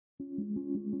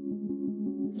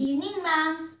Good evening,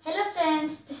 ma'am. Hello,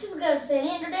 friends. This is Garv,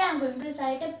 Saini, and today I am going to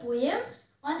recite a poem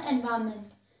on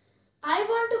environment. I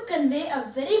want to convey a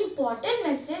very important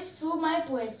message through my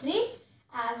poetry.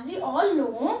 As we all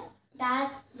know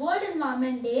that World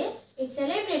Environment Day is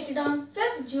celebrated on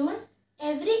 5th June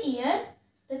every year.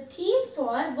 The theme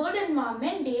for World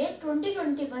Environment Day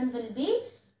 2021 will be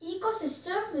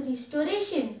ecosystem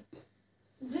restoration.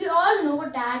 We all know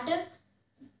that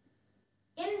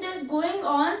in this going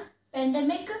on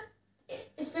pandemic,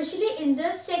 especially in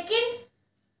the second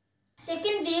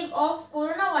wave of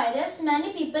coronavirus,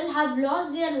 many people have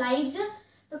lost their lives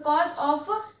because of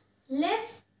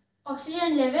less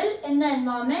oxygen level in the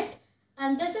environment,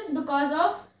 and this is because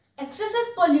of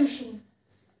excessive pollution.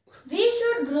 We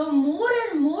should grow more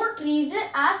and more trees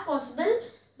as possible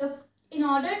in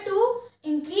order to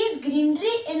increase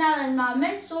greenery in our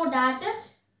environment so that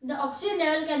the oxygen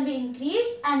level can be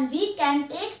increased and we can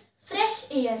take fresh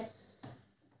air.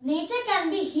 Nature can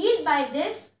be healed by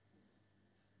this.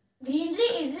 Greenery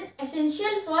is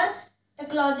essential for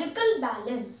ecological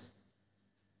balance.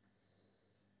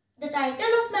 The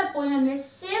title of my poem is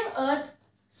Save Earth,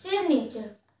 Save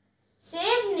Nature.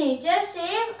 Save nature,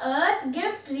 save earth,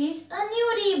 give trees a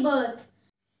new rebirth.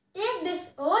 Take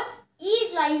this earth,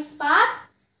 ease life's path,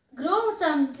 grow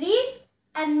some trees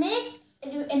and make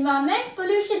environment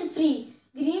pollution free.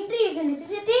 Greenery is a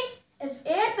necessity. If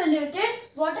air polluted,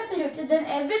 water polluted, then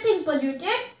everything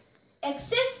polluted.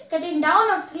 Excess cutting down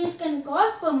of trees can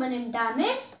cause permanent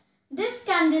damage. This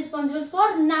can be responsible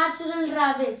for natural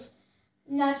ravage.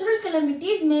 Natural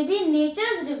calamities may be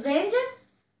nature's revenge.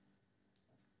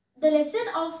 The lesson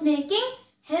of making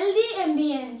healthy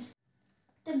ambience.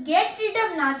 To get rid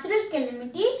of natural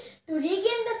calamity, to regain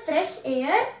the fresh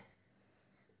air,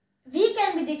 we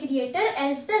can be the creator,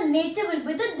 else the nature will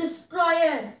be the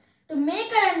destroyer. To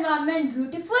make our environment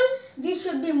beautiful, we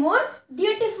should be more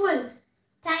dutiful.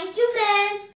 Thank you, friends.